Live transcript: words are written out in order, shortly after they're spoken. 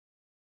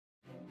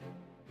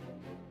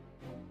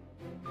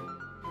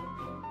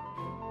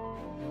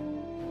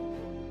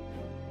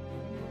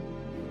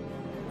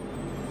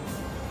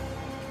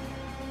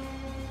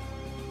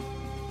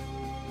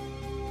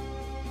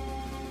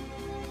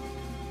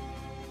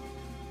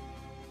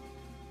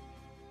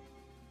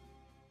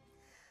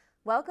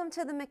Welcome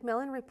to the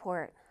Macmillan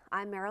Report.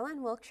 I'm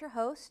Marilyn Wilkes, your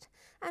host,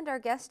 and our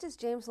guest is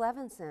James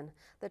Levinsohn,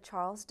 the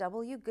Charles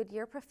W.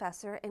 Goodyear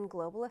Professor in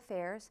Global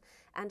Affairs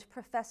and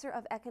Professor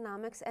of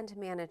Economics and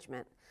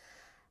Management,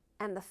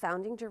 and the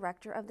founding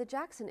director of the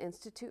Jackson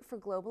Institute for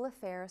Global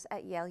Affairs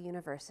at Yale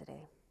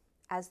University.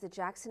 As the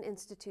Jackson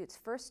Institute's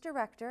first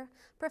director,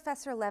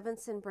 Professor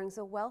Levinsohn brings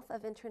a wealth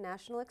of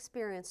international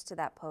experience to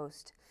that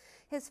post.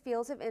 His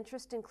fields of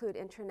interest include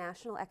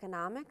international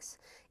economics,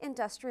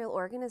 industrial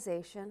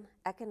organization,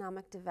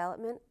 economic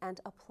development,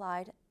 and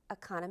applied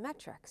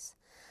econometrics.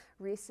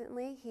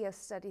 Recently, he has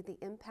studied the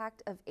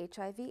impact of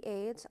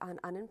HIV/AIDS on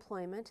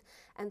unemployment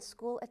and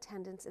school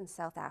attendance in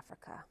South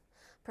Africa.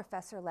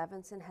 Professor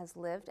Levinsohn has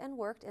lived and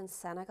worked in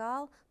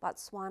Senegal,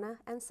 Botswana,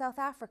 and South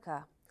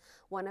Africa.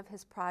 One of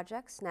his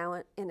projects,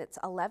 now in its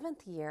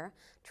 11th year,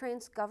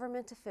 trains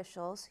government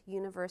officials,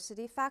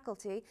 university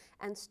faculty,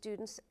 and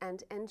students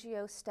and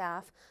NGO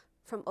staff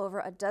from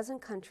over a dozen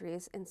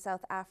countries in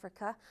South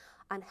Africa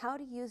on how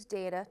to use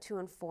data to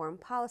inform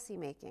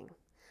policymaking.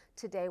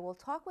 Today, we'll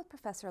talk with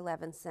Professor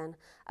Levinsohn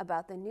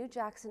about the new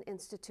Jackson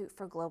Institute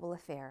for Global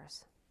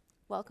Affairs.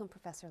 Welcome,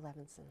 Professor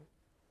Levinsohn.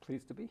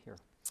 Pleased to be here.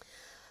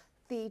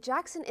 The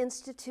Jackson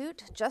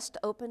Institute just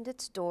opened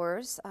its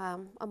doors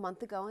a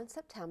month ago in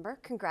September.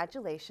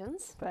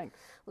 Congratulations. Thanks.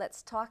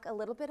 Let's talk a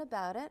little bit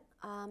about it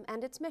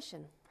and its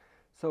mission.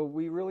 So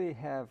we really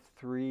have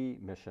three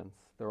missions.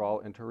 They're all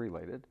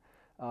interrelated.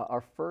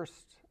 Our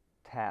first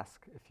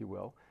task, if you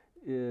will,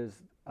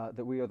 is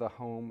that we are the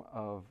home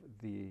of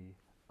the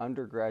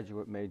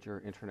undergraduate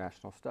major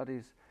International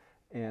Studies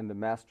and the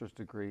master's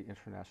degree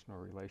International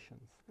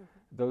Relations. Mm-hmm.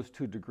 Those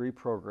two degree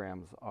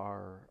programs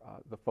are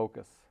the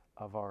focus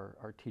of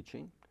our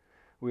teaching.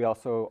 We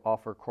also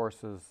offer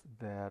courses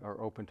that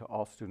are open to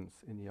all students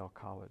in Yale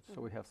College. Mm-hmm.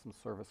 So we have some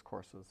service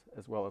courses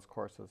as well as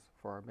courses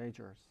for our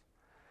majors.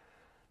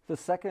 The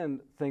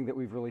second thing that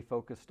we've really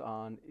focused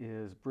on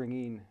is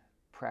bringing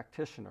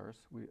practitioners.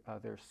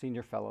 They're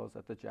senior fellows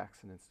at the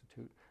Jackson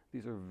Institute.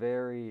 These are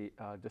very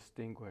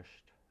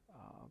distinguished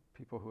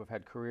people who have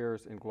had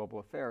careers in global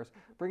affairs,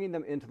 mm-hmm. bringing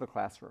them into the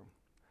classroom.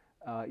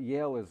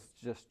 Yale is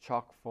just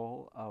chock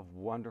full of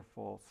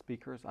wonderful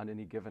speakers on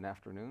any given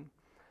afternoon.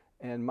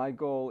 And my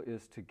goal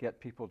is to get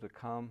people to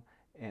come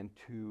and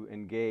to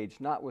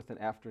engage, not with an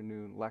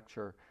afternoon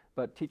lecture,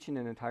 but teaching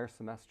an entire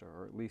semester,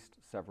 or at least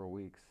several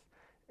weeks.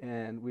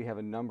 And we have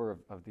a number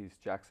of these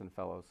Jackson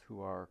Fellows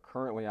who are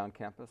currently on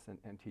campus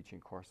and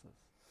teaching courses.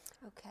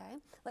 Okay.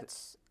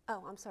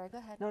 I'm sorry, go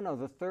ahead. No,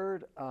 the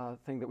third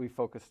thing that we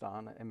focused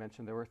on, I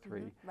mentioned there were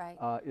three, mm-hmm.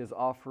 Right. Is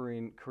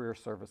offering career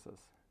services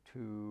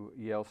to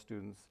Yale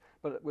students,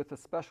 but with a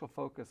special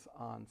focus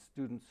on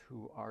students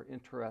who are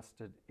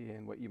interested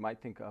in what you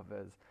might think of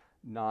as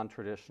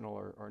non-traditional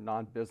or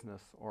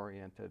non-business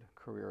oriented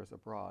careers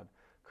abroad,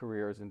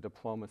 careers in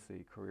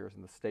diplomacy, careers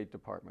in the State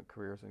Department,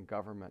 careers in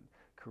government,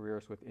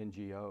 careers with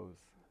NGOs.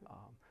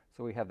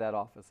 So we have that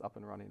office up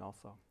and running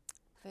also.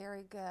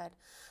 Very good.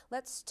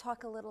 Let's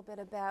talk a little bit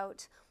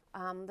about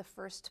the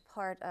first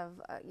part of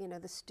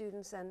the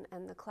students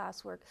and the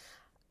classwork.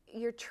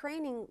 You're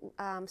training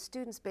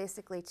students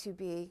basically to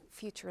be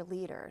future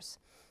leaders.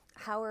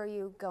 How are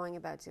you going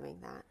about doing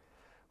that?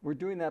 We're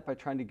doing that by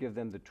trying to give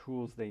them the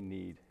tools they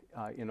need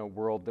in a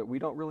world that we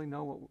don't really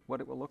know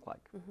what it will look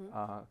like.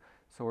 Mm-hmm.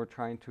 So we're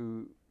trying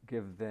to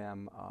give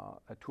them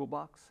a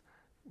toolbox,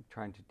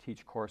 trying to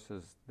teach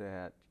courses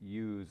that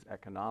use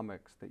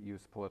economics, that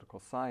use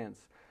political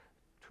science,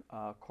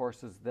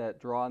 courses that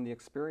draw on the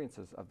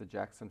experiences of the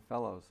Jackson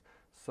Fellows,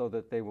 so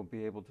that they will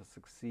be able to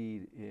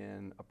succeed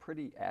in a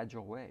pretty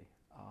agile way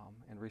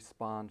and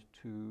respond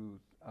to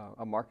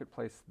a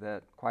marketplace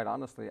that, quite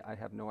honestly, I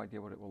have no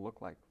idea what it will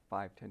look like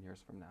 5-10 years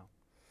from now.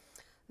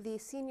 The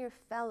senior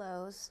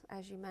fellows,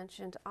 as you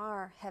mentioned,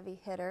 are heavy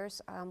hitters.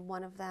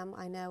 One of them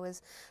I know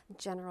is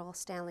General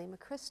Stanley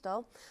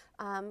McChrystal.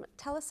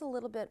 Tell us a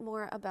little bit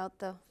more about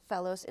the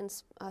fellows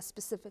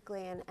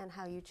specifically and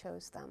how you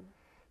chose them.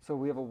 So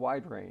we have a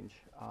wide range,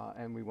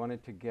 and we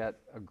wanted to get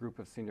a group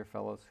of senior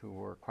fellows who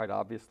were quite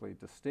obviously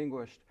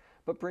distinguished,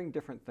 but bring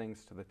different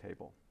things to the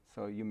table.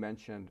 So you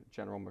mentioned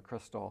General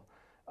McChrystal.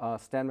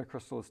 Stan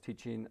McChrystal is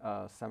teaching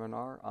a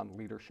seminar on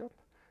leadership,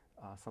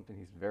 something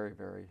he's very,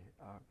 very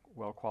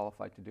well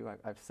qualified to do.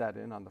 I've sat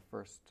in on the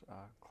first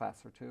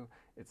class or two.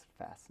 It's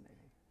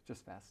fascinating,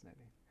 just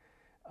fascinating.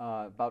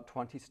 About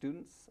 20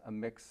 students, a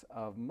mix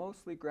of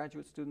mostly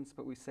graduate students,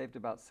 but we saved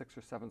about 6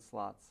 or 7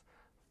 slots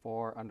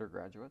for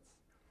undergraduates.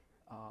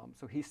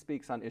 So he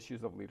speaks on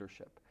issues of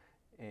leadership,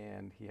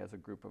 and he has a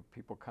group of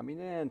people coming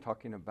in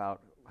talking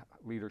about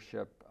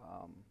leadership,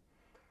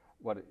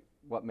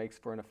 what makes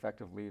for an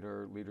effective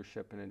leader,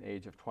 leadership in an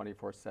age of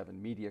 24/7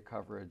 media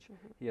coverage.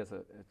 Mm-hmm. He has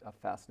a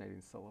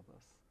fascinating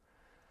syllabus.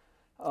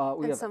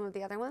 And some of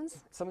the other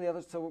ones? Some of the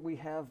others. So we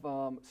have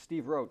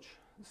Steve Roach.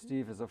 Mm-hmm.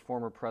 Steve is a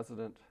former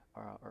president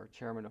or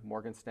chairman of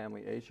Morgan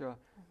Stanley Asia.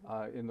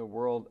 Mm-hmm. In the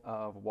world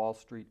of Wall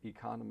Street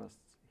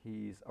economists,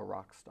 he's a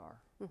rock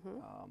star. Mm-hmm.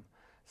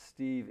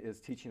 Steve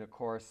is teaching a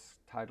course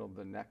titled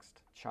The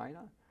Next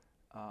China,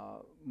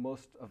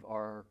 Most of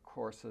our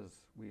courses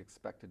we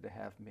expected to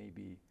have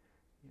maybe,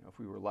 if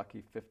we were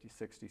lucky, 50,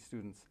 60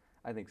 students.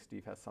 I think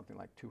Steve has something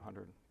like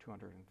 200,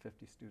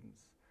 250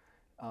 students.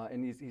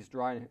 And he's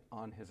drawing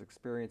on his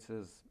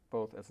experiences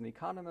both as an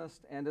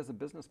economist and as a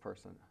business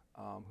person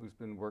who's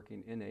been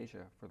working in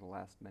Asia for the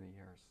last many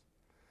years.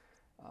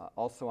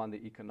 Also on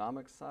the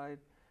economics side,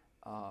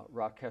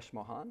 Rakesh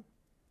Mohan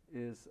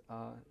is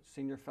a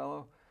senior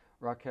fellow.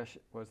 Rakesh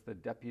was the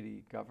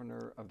deputy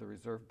governor of the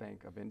Reserve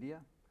Bank of India.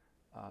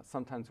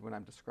 Sometimes when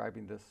I'm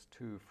describing this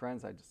to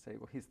friends, I just say,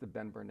 well, he's the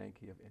Ben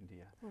Bernanke of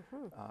India.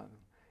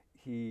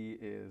 He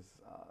is,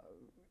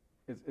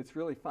 it's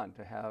really fun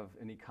to have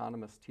an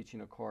economist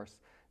teaching a course,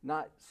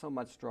 not so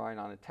much drawing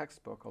on a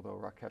textbook, although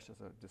Rakesh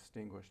is a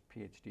distinguished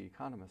PhD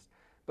economist,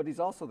 but he's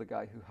also the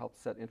guy who helped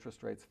set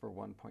interest rates for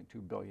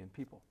 1.2 billion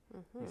people.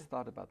 He's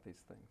thought about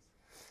these things.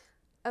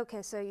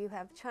 Okay, so you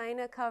have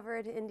China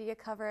covered, India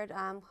covered.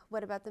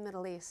 What about the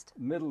Middle East?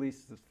 Middle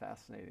East is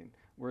fascinating.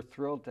 We're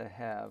thrilled to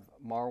have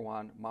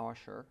Marwan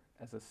Mawashir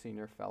as a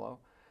senior fellow.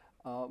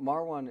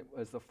 Marwan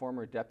was the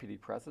former deputy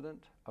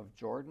president of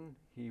Jordan.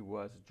 He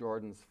was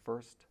Jordan's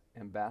first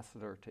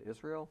ambassador to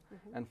Israel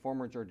and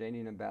former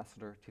Jordanian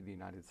ambassador to the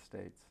United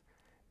States.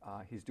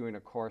 He's doing a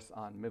course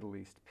on Middle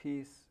East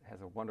peace,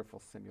 has a wonderful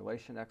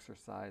simulation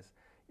exercise.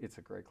 It's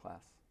a great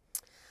class.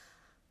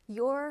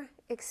 Your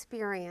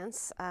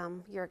experience,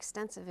 your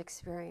extensive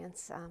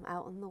experience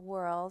out in the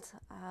world,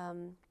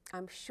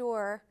 I'm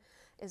sure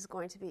is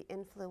going to be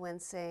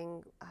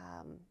influencing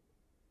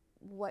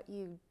what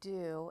you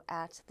do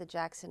at the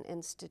Jackson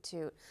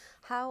Institute.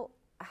 How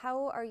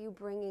are you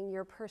bringing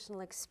your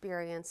personal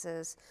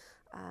experiences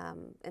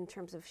in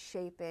terms of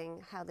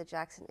shaping how the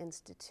Jackson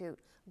Institute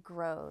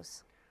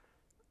grows?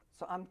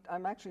 So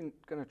I'm actually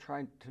going to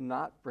try to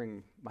not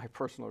bring my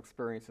personal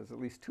experiences at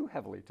least too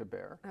heavily to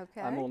bear.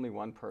 Okay. I'm only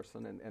one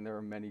person, and there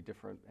are many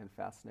different and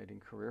fascinating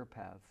career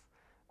paths.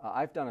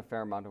 I've done a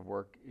fair amount of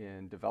work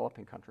in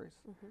developing countries,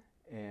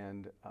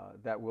 and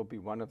that will be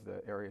one of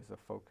the areas of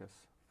focus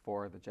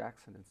for the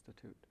Jackson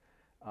Institute.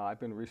 I've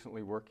been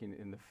recently working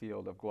in the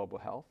field of global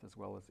health as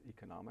well as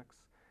economics,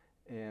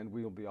 and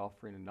we will be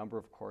offering a number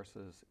of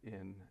courses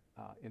in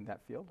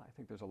that field. I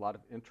think there's a lot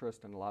of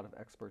interest and a lot of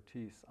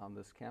expertise on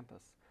this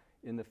campus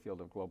in the field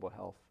of global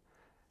health.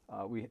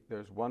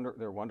 There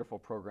are wonderful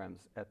programs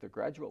at the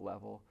graduate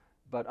level,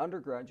 but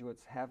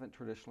undergraduates haven't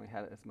traditionally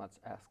had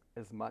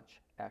as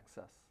much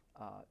access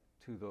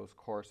to those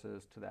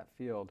courses, to that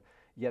field,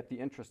 yet the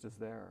interest is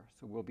there.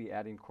 So we'll be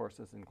adding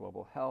courses in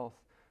global health,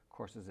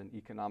 courses in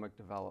economic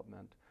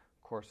development,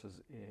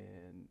 courses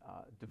in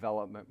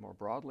development more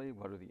broadly.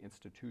 What are the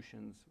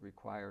institutions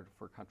required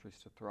for countries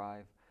to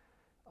thrive?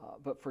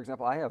 But for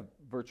example, I have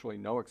virtually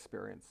no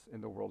experience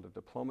in the world of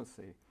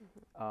diplomacy,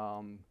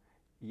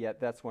 yet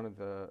that's one of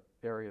the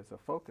areas of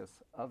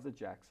focus of the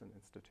Jackson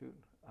Institute.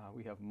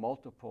 We have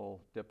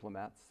multiple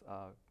diplomats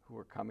who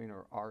are coming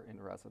or are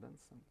in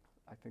residence, and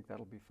I think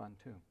that'll be fun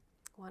too.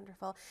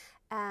 Wonderful.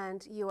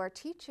 And you are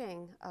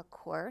teaching a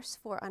course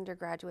for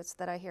undergraduates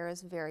that I hear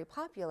is very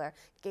popular,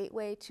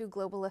 Gateway to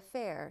Global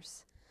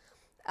Affairs.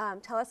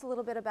 Tell us a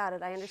little bit about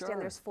it. I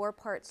understand there's 4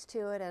 parts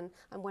to it, and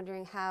I'm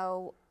wondering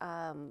how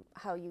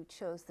you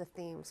chose the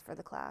themes for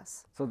the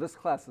class. So this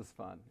class is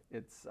fun.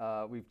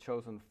 We've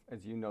chosen,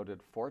 as you noted,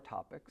 4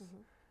 topics.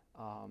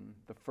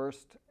 The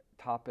first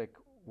topic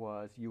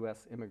was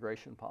U.S.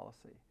 immigration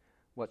policy.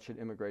 What should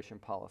immigration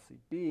policy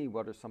be?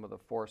 What are some of the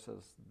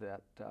forces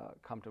that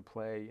come to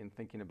play in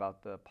thinking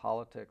about the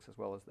politics as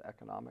well as the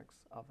economics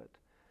of it?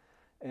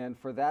 And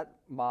for that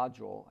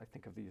module, I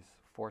think of these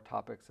 4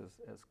 topics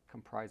as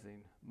comprising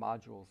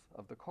modules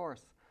of the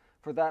course.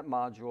 For that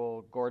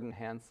module, Gordon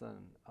Hanson,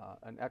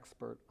 an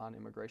expert on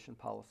immigration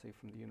policy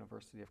from the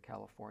University of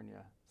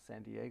California,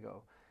 San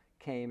Diego,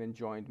 came and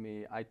joined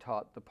me. I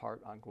taught the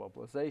part on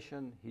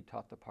globalization. He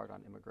taught the part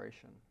on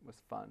immigration. It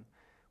was fun.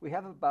 We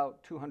have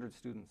about 200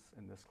 students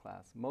in this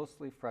class,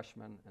 mostly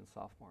freshmen and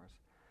sophomores.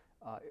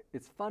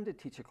 It's fun to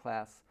teach a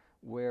class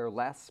where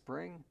last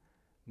spring,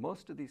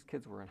 most of these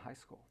kids were in high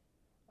school.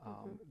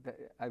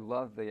 I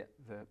love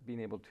being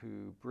able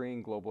to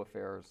bring global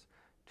affairs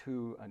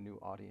to a new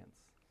audience.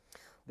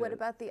 What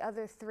about the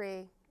other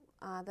 3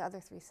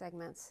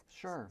 segments?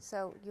 Sure.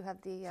 So you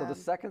have the... So the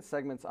second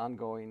segment's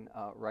ongoing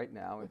right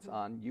now. It's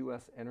on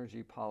U.S.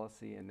 energy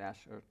policy and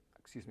national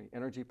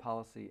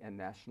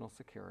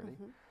security.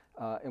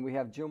 And we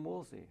have Jim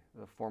Woolsey,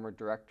 the former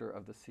director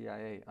of the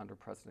CIA under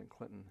President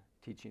Clinton,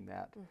 teaching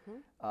that.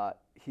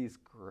 He's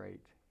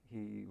great.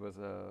 He was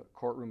a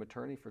courtroom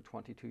attorney for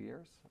 22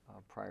 years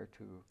prior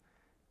to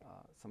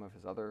some of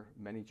his other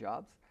many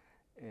jobs,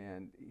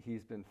 and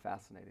he's been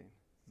fascinating.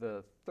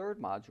 The third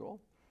module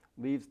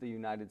leaves the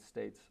United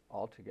States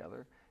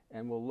altogether,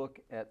 and we'll look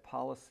at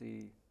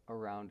policy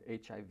around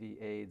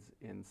HIV/AIDS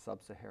in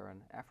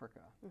sub-Saharan Africa.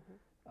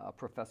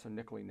 Professor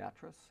Nicolai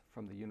Nattrass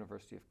from the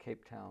University of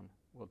Cape Town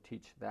will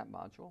teach that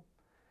module.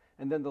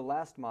 And then the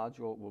last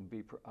module will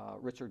be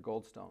Richard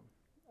Goldstone.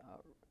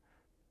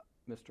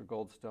 Mr.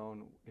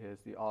 Goldstone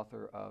is the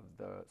author of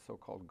the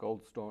so-called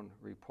Goldstone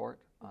Report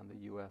on the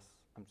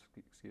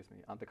excuse me,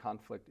 on the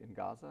conflict in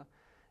Gaza.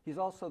 He's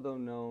also, though,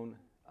 known,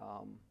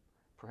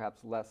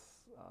 perhaps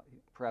less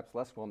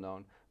well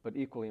known, but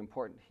equally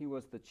important. He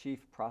was the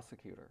chief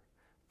prosecutor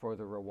for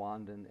the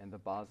Rwandan and the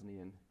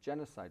Bosnian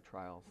genocide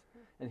trials,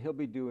 and he'll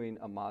be doing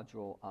a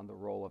module on the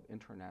role of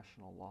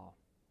international law.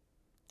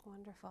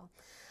 Wonderful.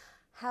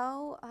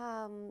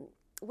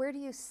 Where do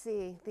you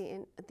see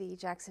the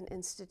Jackson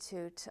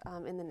Institute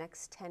in the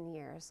next 10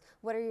 years?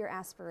 What are your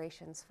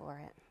aspirations for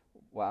it?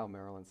 Wow,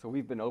 Marilyn. So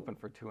we've been open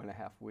for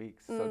 2.5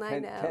 weeks. So I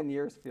know. 10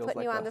 years feels Putting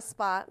like you on the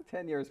spot.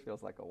 10 years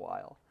feels like a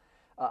while.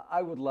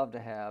 I would love to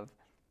have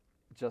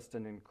just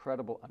an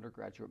incredible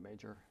undergraduate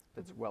major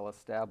that's well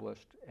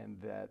established and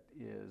that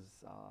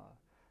is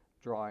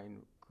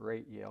drawing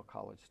great Yale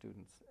College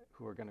students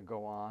who are going to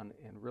go on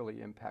and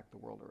really impact the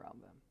world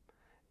around them.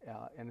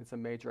 And it's a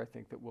major, I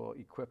think, that will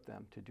equip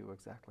them to do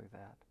exactly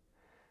that.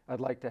 I'd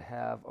like to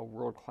have a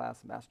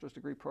world-class master's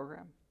degree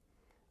program.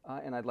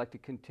 And I'd like to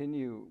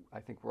continue, I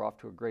think we're off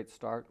to a great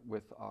start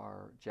with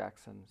our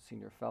Jackson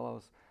Senior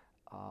Fellows.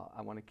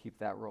 I want to keep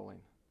that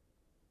rolling.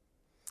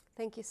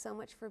 Thank you so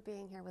much for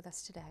being here with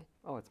us today.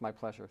 Oh, it's my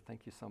pleasure.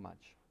 Thank you so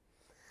much.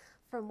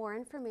 For more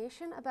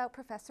information about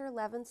Professor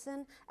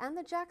Levinsohn and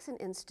the Jackson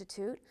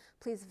Institute,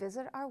 please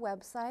visit our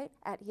website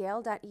at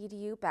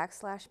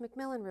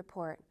yale.edu/Macmillan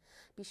Report.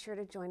 Be sure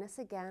to join us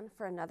again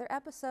for another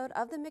episode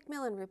of the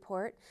Macmillan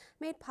Report,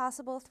 made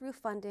possible through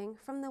funding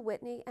from the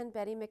Whitney and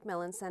Betty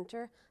Macmillan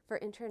Center for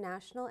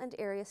International and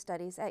Area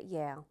Studies at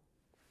Yale.